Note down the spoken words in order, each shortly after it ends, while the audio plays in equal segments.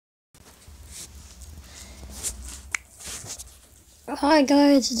Hi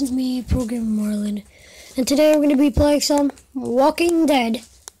guys, it's me, Programmer Marlin, and today we're going to be playing some Walking Dead.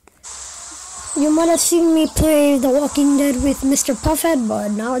 You might have seen me play The Walking Dead with Mr. Puffhead, but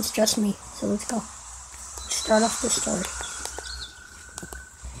now it's just me, so let's go. Start off the story.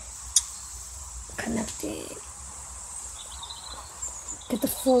 Connecting. Get the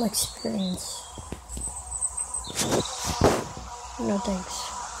full experience. No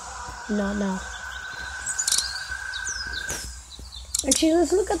thanks. Not now. Actually,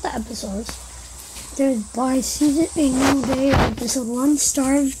 let's look at the episodes. There's by season A New Day, episode 1,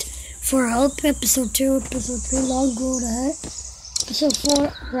 Starved for Help, episode 2, episode 3, Long Road Ahead, episode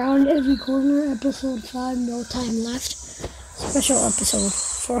 4, Round Every Corner, episode 5, No Time Left, special episode,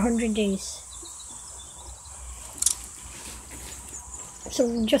 400 Days. So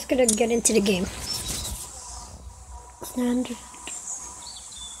we're just gonna get into the game. Standard.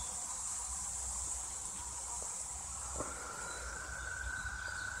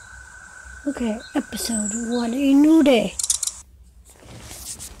 Okay, episode 1, A New Day.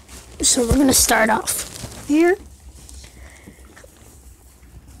 So we're gonna start off here.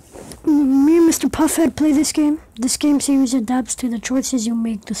 Me and Mr. Puffhead play this game. This game series adapts to the choices you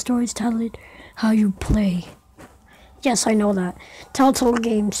make. The stories tell it how you play. Yes, I know that. Telltale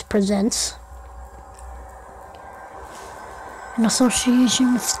Games presents, in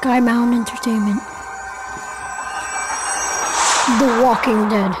association with Sky Mountain Entertainment, The Walking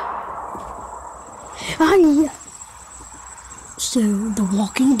Dead. So, The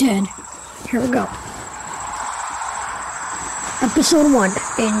Walking Dead. Here we go. Episode 1,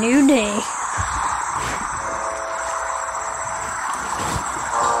 A New Day.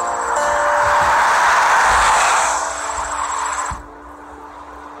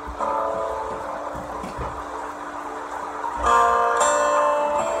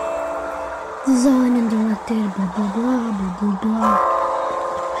 Designed and directed, blah blah blah, blah blah blah.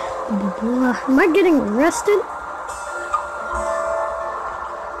 Blah, blah. Am I getting arrested?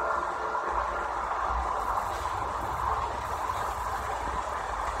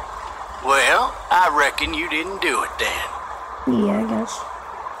 Well, I reckon you didn't do it then. Yeah, I guess.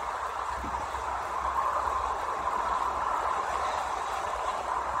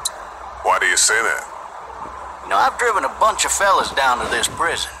 Why do you say that? You know, I've driven a bunch of fellas down to this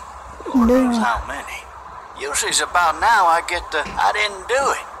prison. Lord knows how many. Usually it's about now I get the, I didn't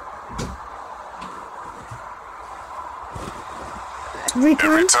do it. Every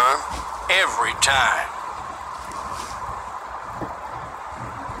time? Every time? Every time.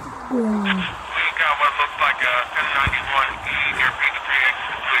 We got what looks like a 1091 near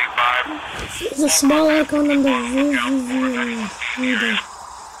P3X285. There's a small icon on the VVV.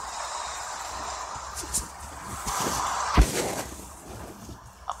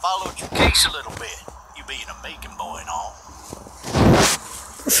 I followed your case a little bit. You being a Macon boy and all.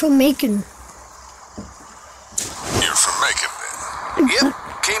 We're from Macon. You're from Macon, then? Yep.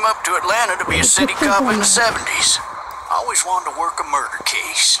 Came up to Atlanta to be a city cop in the 70s. I always wanted to work a murder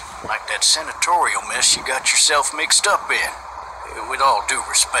case. Like that senatorial mess you got yourself mixed up in. With all due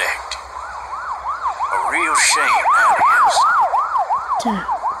respect. A real shame, that is.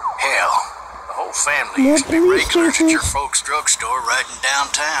 Hell, the whole family used to be regulars at your folks' drugstore right in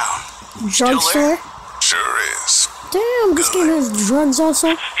downtown. Drugstore? Sure is. Damn, this game has drugs also.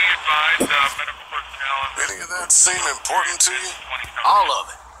 Any of that seem important to you? All of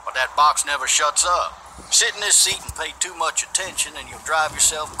it. But that box never shuts up. Sit in this seat and pay too much attention and you'll drive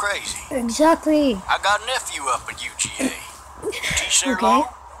yourself crazy. Exactly. I got a nephew up at UGA. Teach there Okay. long? A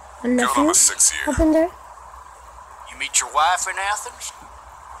Going on nephew the 6th year. up in there? You meet your wife in Athens?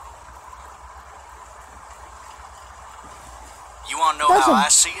 You want to know That's how I a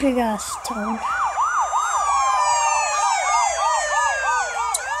see it? big ass town.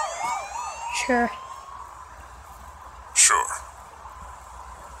 Sure. Sure.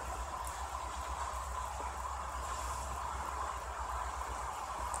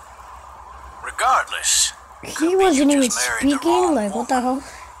 Regardless. He wasn't even just married the speaking, wrong like what the hell?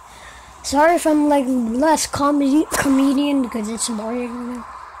 Sorry if I'm like less comedian because it's boring.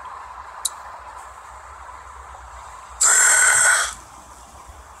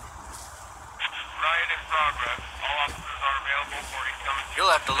 You'll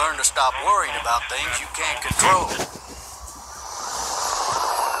have to learn to stop worrying about things you can't control.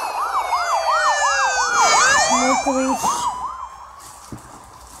 No police.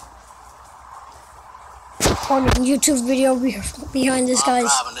 On a YouTube video behind this I guy's.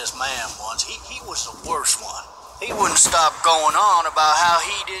 was driving this man once. He was the worst one. He wouldn't stop going on about how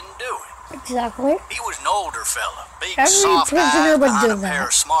he didn't do it. Exactly. He was an older fella, big Every soft prisoner eyes would behind do a pair that.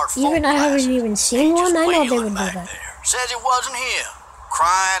 of smart Even I haven't even seen one, I know they would do that. There. Says it wasn't him.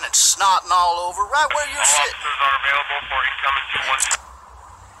 Crying and snotting all over right where you're sitting. Officers are available for incoming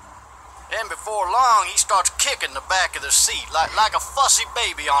 212. Then before long, he starts kicking the back of the seat like a fussy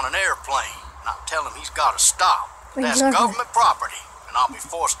baby on an airplane. And I tell him he's got to stop. That's Exactly. government property, and I'll be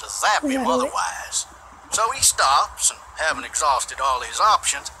forced to zap him otherwise. So he stops, and having exhausted all his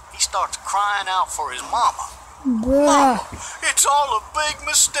options, he starts crying out for his mama. Bruh. Mama, it's all a big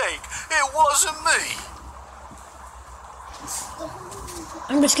mistake. It wasn't me.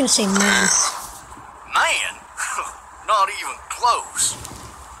 I'm just gonna say man. Man? Not even close.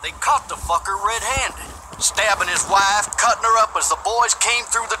 They caught the fucker red-handed, stabbing his wife, cutting her up as the boys came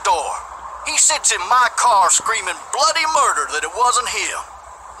through the door. He sits in my car screaming bloody murder that it wasn't him.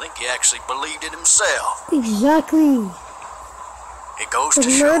 I think he actually believed it himself. Exactly. It goes The to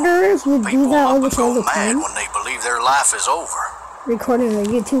show murderers would do people that all up the and go time. mad when they believe their life is over. Recording a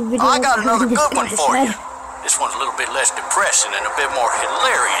YouTube video. I got another and good one his for head. you. This one's a little bit less depressing and a bit more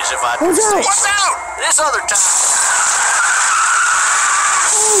hilarious if I do What's say. out? What's out? This other time.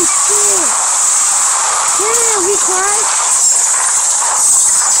 Oh shit! Yeah, we cried.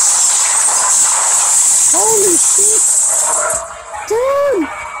 Holy shit! Dude!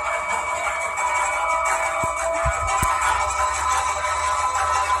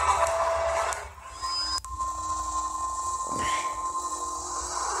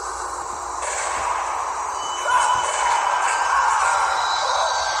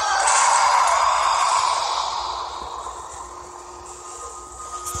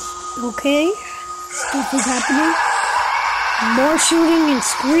 Okay, stuff is happening. More shooting and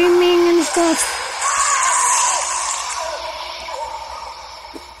screaming and stuff.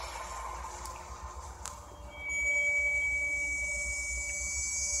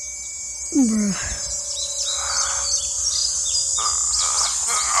 Bruh.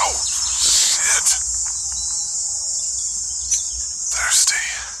 Oh, shit. Thirsty.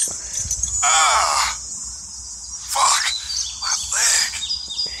 Ah. Fuck. My leg.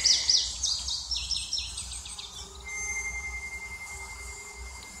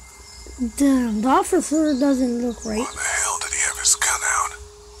 Damn, the officer doesn't look right. Why the hell did he have his gun out?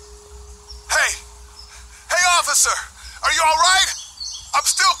 Hey! Hey, officer! Are you alright? I'm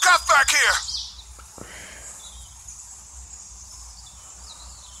still cuffed back here!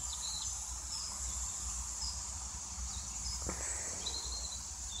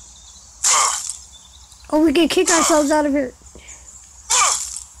 Oh, we can kick ourselves out of here.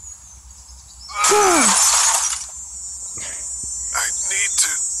 Damn. I need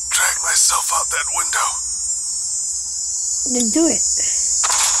to drag myself out that window. Then do it.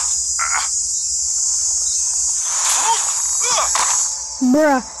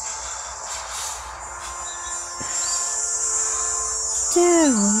 Bruh.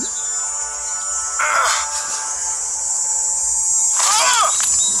 Damn.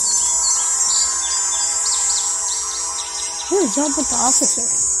 What's up with the officer?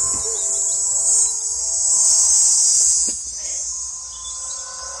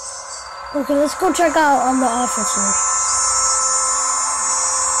 Okay, let's go check out on the officer.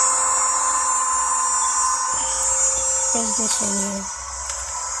 There's this in here.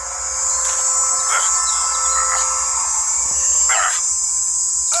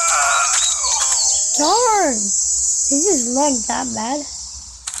 Darn! Is his leg that bad?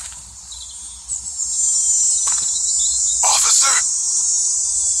 Officer?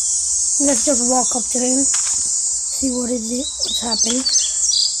 Let's just walk up to him. See what is it? What's happening?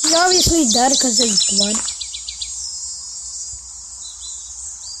 He's obviously dead because there's blood.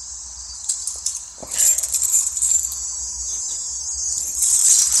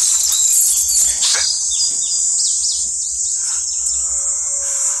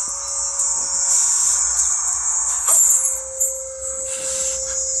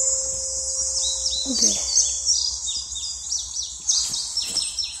 Okay.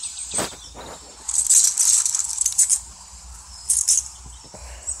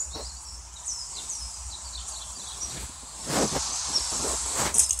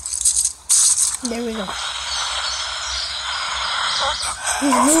 There we go.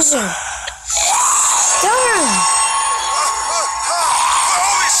 He's moving. Darn!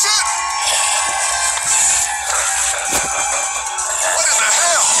 Holy shit! What in the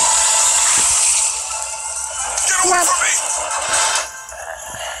hell? Get away from me!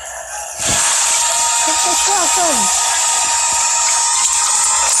 Get the shotgun.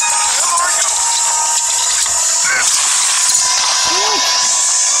 Where are you? Look!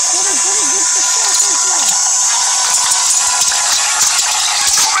 Get the shotgun flag.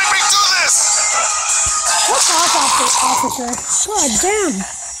 Don't make me do this! What's off, officer? God damn.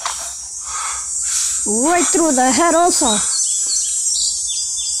 Right through the head also.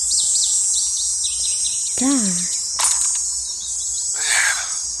 Damn.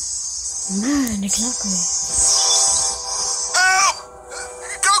 Man, exactly. Help!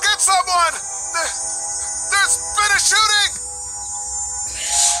 Go get someone! There's been a shooting!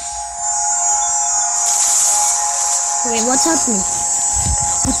 Wait, what's happening?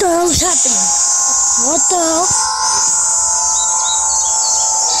 What the hell is happening? What the hell?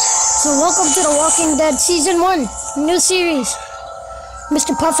 So welcome to The Walking Dead Season 1, new series.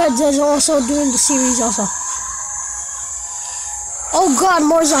 Mr. Puffhead is also doing the series also. Oh god,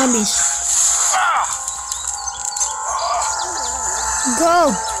 more zombies.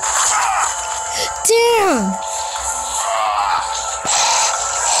 Go. Damn.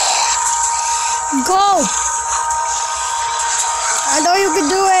 Go. I know you can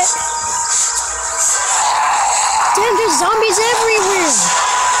do it. Damn, there's zombies everywhere.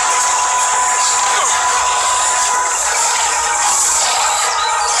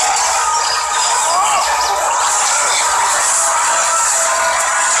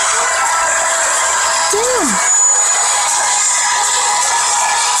 Damn.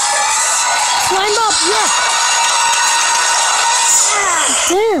 Climb up, yeah.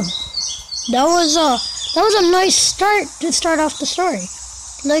 Damn. That was a nice start to start off the story.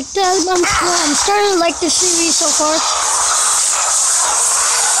 Like that, I'm starting to like this series so far.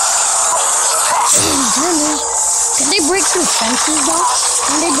 Can they break through fences though?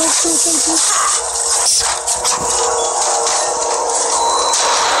 Can they break through fences?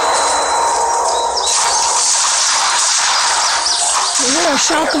 Is it a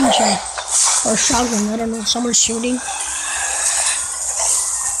shotgun check? Or shotgun, I don't know, someone's shooting.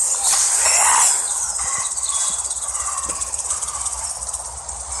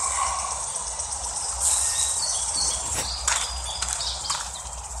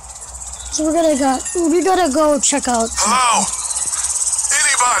 So we gotta go check out. Hello?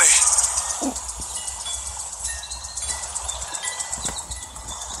 Anybody?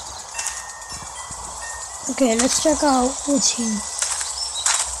 Okay, let's check out what's here.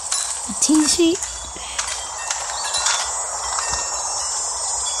 A TC.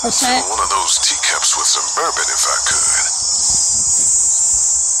 What's that? One of those teacups with some bourbon if I could.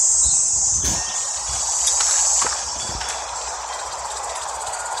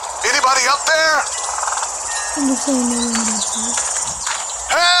 Anybody up there?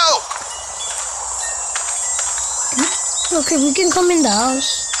 Help! Okay, we can come in the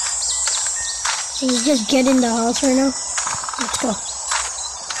house. Can we just get in the house right now? Let's go.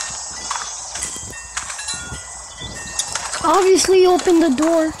 Obviously, open the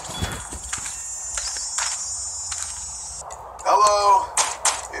door. Hello?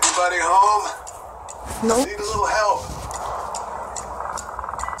 Anybody home? Nope. Need a little help.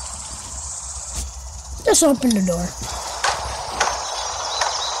 Just open the door.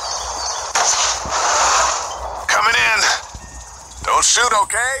 Coming in. Don't shoot,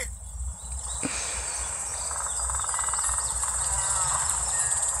 okay?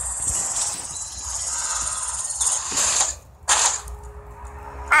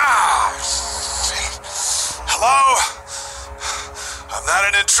 Hello? I'm not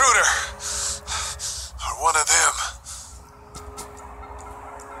an intruder. Or one of them.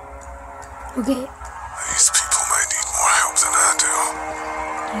 Okay. These people might need more help than I do.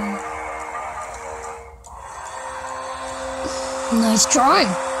 Nice drawing.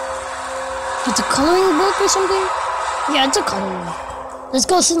 It's a coloring book or something? Yeah, it's a coloring book.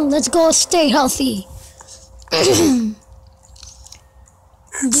 Let's go stay healthy. They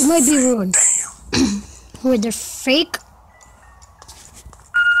might be ruined. Wait, they're fake?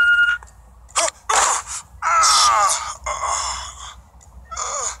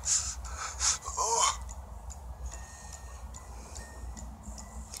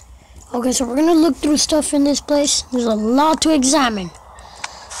 Okay, so we're gonna look through stuff in this place. There's a lot to examine.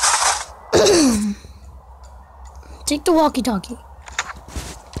 Take the walkie-talkie.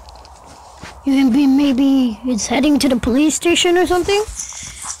 You can be maybe it's heading to the police station or something?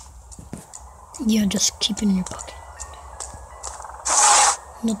 Yeah, just keep it in your pocket.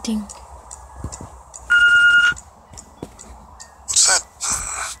 Nothing. What's that?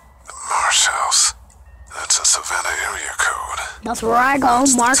 The Marsh House. That's a Savannah area code. That's where I go,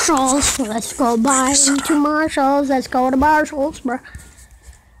 Marshalls. Let's go buy into Marshalls. Let's go to Marshalls, bro.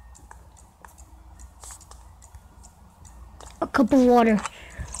 A cup of water.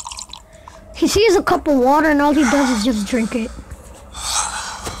 He sees a cup of water and all he does is just drink it.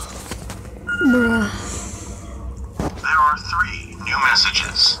 Bruh. There are 3 new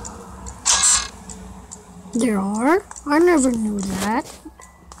messages. There are? I never knew that.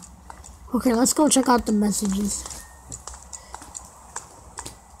 Okay, let's go check out the messages.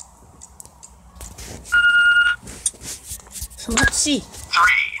 So let's see. 3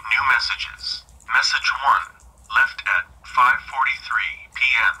 new messages. Message 1, left at 5:43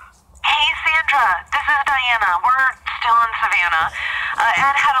 p.m. Hey, Sandra. This is Diana. We're still in Savannah.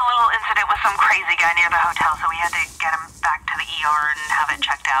 Ed had a little incident with some crazy guy near the hotel, so we had to get him back to the ER and have it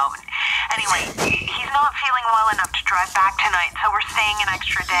checked out. Anyway, he's not feeling well enough to drive back tonight, so we're staying an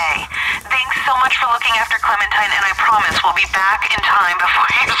extra day. Thanks so much for looking after Clementine, and I promise we'll be back in time before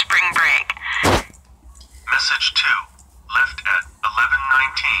your spring break. Message 2, left at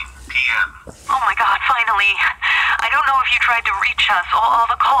 11:19 p.m. Oh my God, finally. I don't know if you tried to reach us. All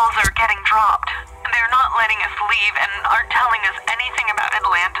the calls are getting dropped. They're not letting us leave and aren't telling us anything about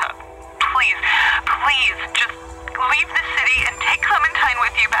Atlanta. Please, just leave the city and take Clementine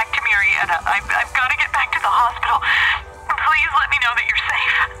with you back to Marietta. I've got to get back to the hospital. Please let me know that you're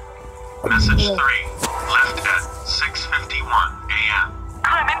safe. Message 3, left at 6:51 a.m.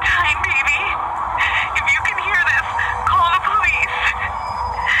 Clementine, baby. If you can hear this, call the police.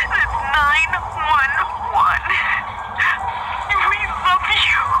 That's 911. We love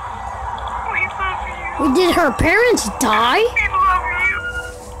you. We love you. Did her parents die? We love you.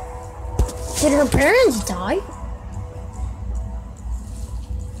 Did her parents die?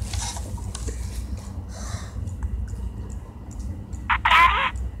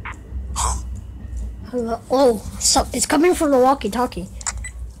 Hello? Oh, so it's coming from the walkie-talkie.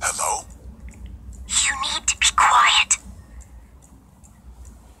 Hello? You need to be quiet.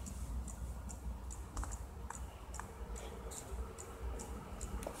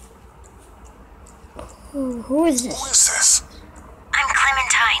 Who is this? Who is this? I'm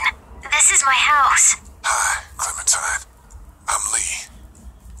Clementine. This is my house. Hi, Clementine. I'm Lee.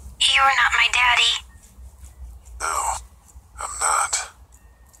 You're not my daddy. No, I'm not.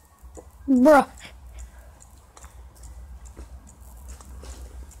 Bruh.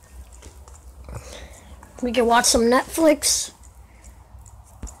 We can watch some Netflix.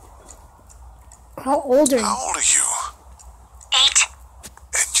 How old are you? How old are you? 8.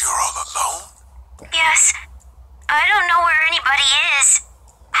 And you're all alone? Yes. I don't know where anybody is.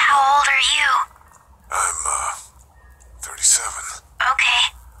 How old are you? I'm, 37. Okay.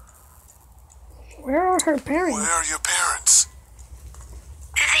 Where are her parents? Where are your parents?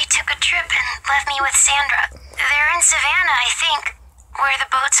 They took a trip and left me with Sandra. They're in Savannah, I think. Where the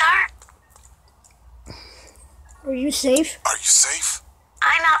boats are? Are you safe? Are you safe?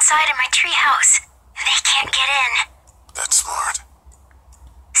 I'm outside in my treehouse. They can't get in. That's smart.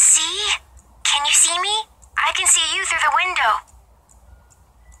 See? Can you see me? I can see you through the window.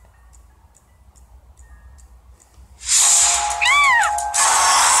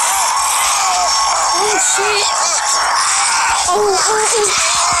 Oh shit! Oh.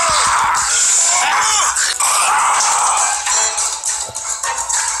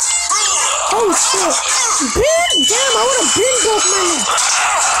 Oh shit! Damn, I would've been broke my neck.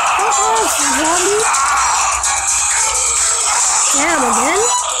 Fuck off, zombie. Damn, again?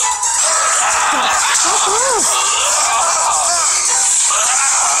 Fuck off.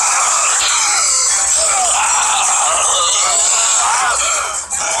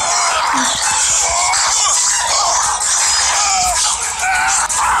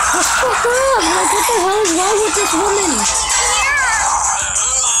 Fuck off! Like, what the hell is wrong with this woman?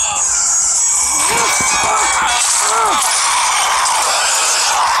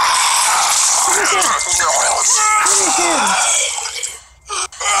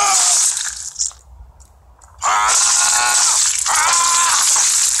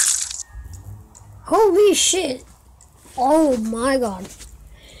 Holy shit. Oh my god.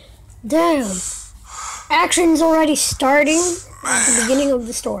 Damn. Action's already starting at the beginning of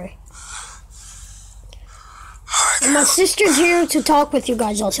the story. And my sister's here to talk with you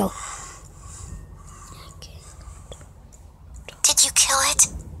guys also. Did you kill it?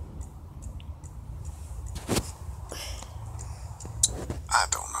 I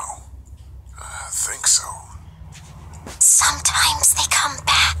don't know. I think so. Sometimes they come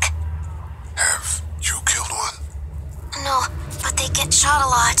back. Have you killed one? No, but they get shot a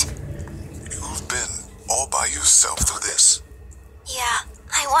lot. You've been all by yourself through this? Yeah,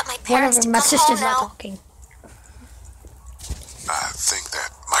 I want my parents Whatever, to my come sister's home not now. talking. I think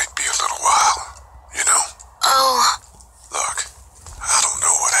that might be a little while, you know? Oh, Look, I don't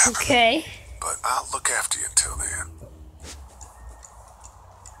know what happened, Okay. but I'll look after you until then.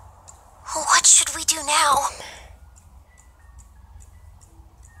 what should we do now?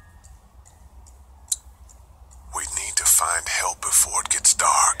 We need to find help before it gets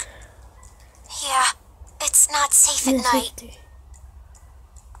dark. Yeah, it's not safe at night.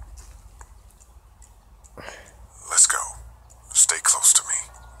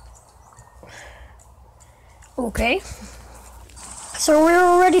 Okay. So we're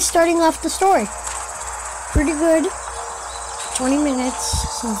already starting off the story. Pretty good. 20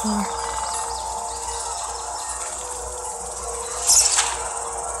 minutes so far.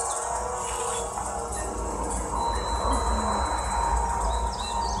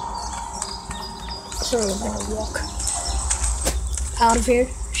 So we're gonna walk out of here.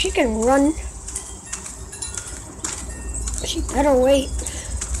 She can run. She better wait.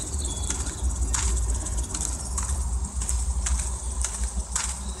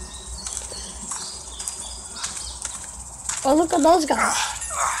 Oh, look at those guys.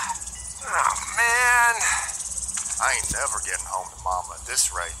 Oh, man. I ain't never getting home to Mama at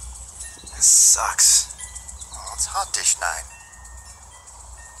this rate. This sucks. Oh, it's hot dish night.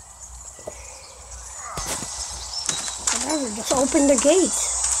 Whatever, just open the gate.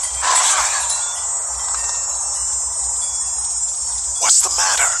 What's the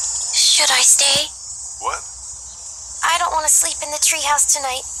matter? Should I stay? What? I don't want to sleep in the treehouse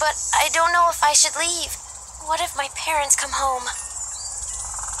tonight, but I don't know if I should leave. What if my parents come home?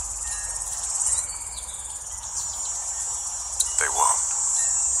 They won't.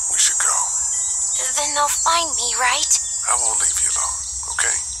 We should go. Then they'll find me, right? I won't leave you alone,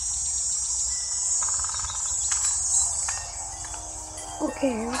 okay?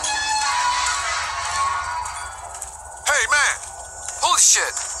 Okay. Hey, man! Holy shit!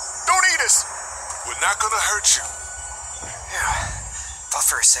 Don't eat us! We're not gonna hurt you. Yeah. Thought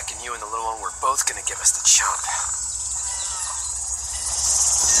for a second you and the little one were both gonna give us the chomp.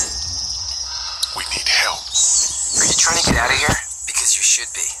 We need help. Are you trying to get out of here? Because you should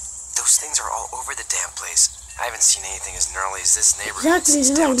be. Those things are all over the damn place. I haven't seen anything as gnarly as this neighborhood Exactly, since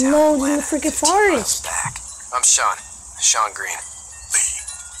it's like downtown loads in the Atlanta, freaking 15 miles forest. back. I'm Sean. Sean Green. Lee,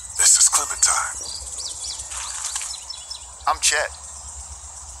 this is Clementine. I'm Chet.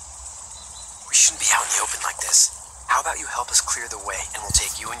 We shouldn't be out in the open like this. How about you help us clear the way, and we'll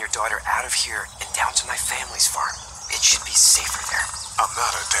take you and your daughter out of here and down to my family's farm. It should be safer there. I'm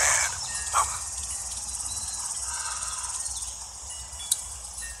not her dad. I'm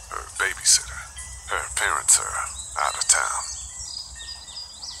her babysitter. Her parents are out of town.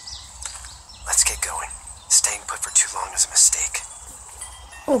 Let's get going. Staying put for too long is a mistake.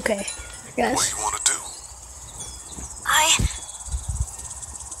 Okay. What Yes. do you want to do?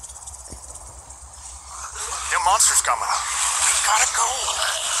 Your monster's coming. We've gotta go.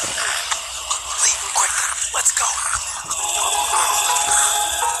 Lee, quick, let's go.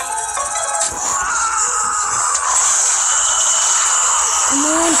 Come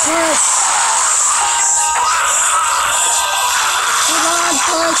on, push. Come on,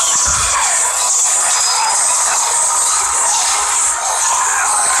 push.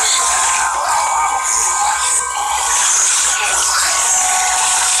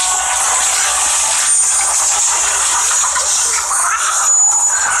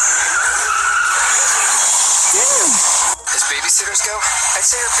 As babysitters go, I'd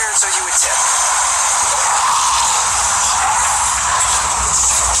say her parents owe you a tip.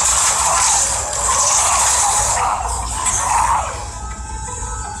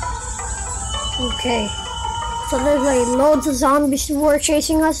 Okay. So there's like loads of zombies who were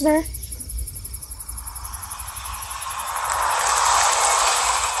chasing us there.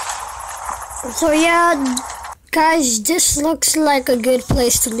 So yeah, guys, this looks like a good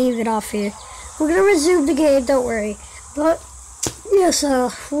place to leave it off here. We're gonna resume the game, don't worry. But yes,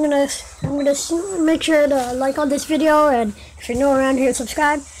 I'm gonna make sure to like on this video, and if you're new around here,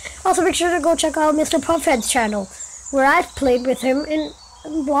 subscribe. Also, make sure to go check out Mr. Puffhead's channel, where I've played with him in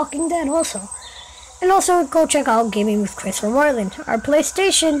Walking Dead also. And also go check out Gaming with Christopher Moreland, our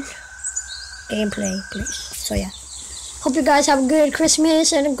PlayStation gameplay, please. So yeah, hope you guys have a good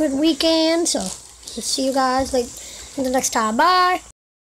Christmas and a good weekend. So see you guys like in the next time. Bye.